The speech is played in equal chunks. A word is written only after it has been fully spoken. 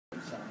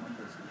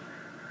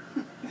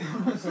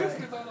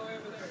Biscuit's all the way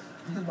over there.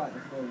 I'm about to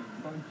fucking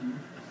punch you.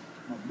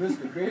 My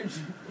biscuit, bitch.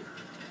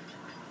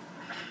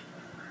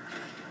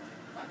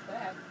 Fuck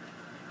that.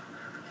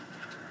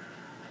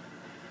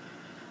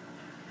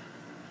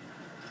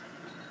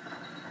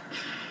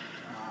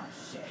 Oh,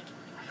 shit.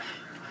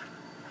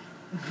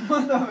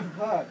 What the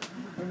fuck?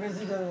 We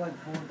missed each other like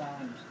 4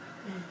 times.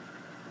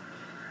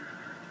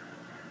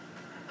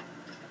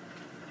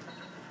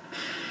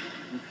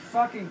 You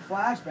fucking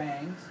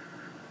flashbangs.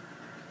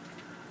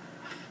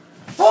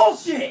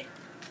 Bullshit!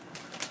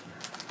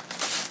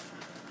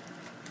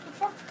 The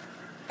fuck?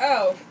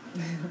 Oh.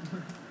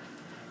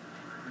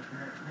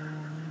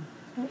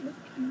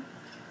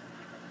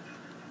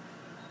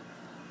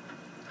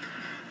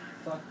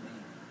 Fuck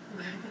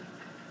me.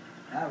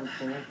 That was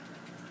cool.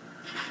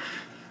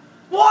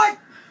 What?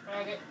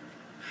 Okay.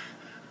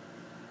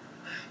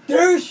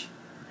 Douche!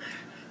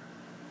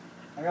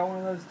 I got one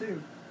of those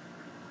too.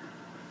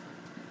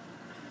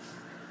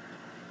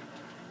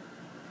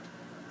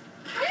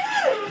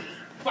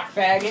 Fuck.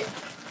 Faggot.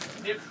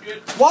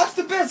 Dipshit. Watch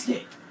the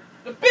biscuit!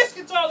 The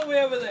biscuit's all the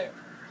way over there.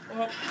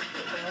 Well,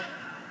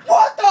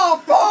 What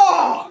the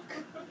fuck?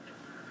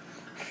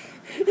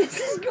 This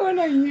is going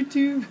on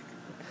YouTube.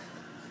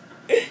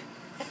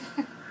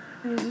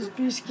 There's this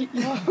biscuit,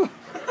 y'all.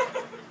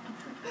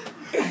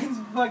 It's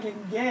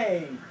fucking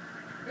gay.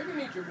 you can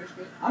eat your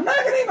biscuit. I'm not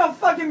gonna eat my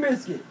fucking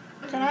biscuit.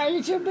 Can I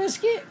eat your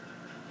biscuit?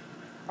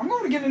 I'm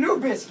going to get a new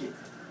biscuit.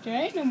 There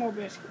ain't no more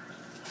biscuit.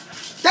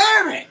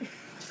 Damn it!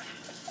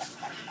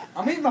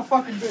 I'm eating my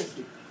fucking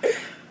biscuit.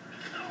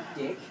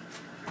 Dick.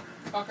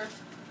 Fucker.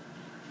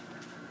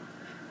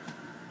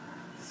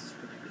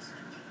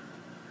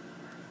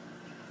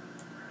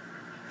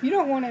 If you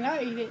don't want it,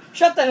 I'll eat it.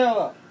 Shut the hell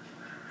up.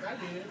 I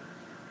did it.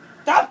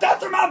 Stop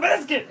touching my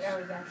biscuit! Yeah,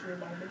 it was actually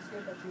my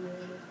biscuit, but you ate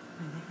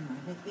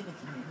it.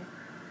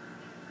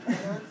 You know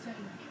what I'm saying?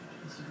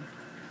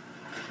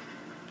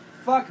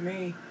 Fuck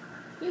me.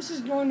 This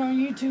is going on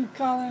YouTube,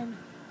 Colin.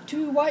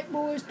 2 white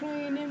boys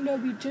playing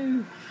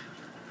MW2.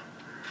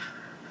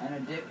 And a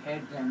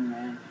dickhead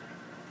cameraman.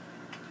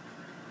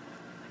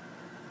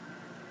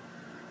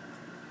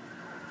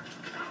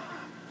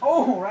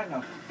 Oh, right in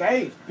the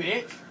face,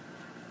 bitch.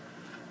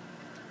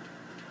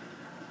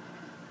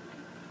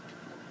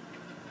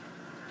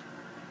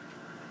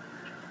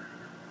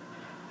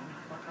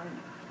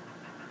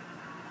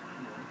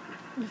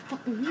 Who the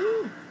fuck are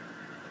you?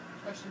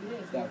 Question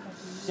is, That was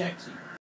sexy.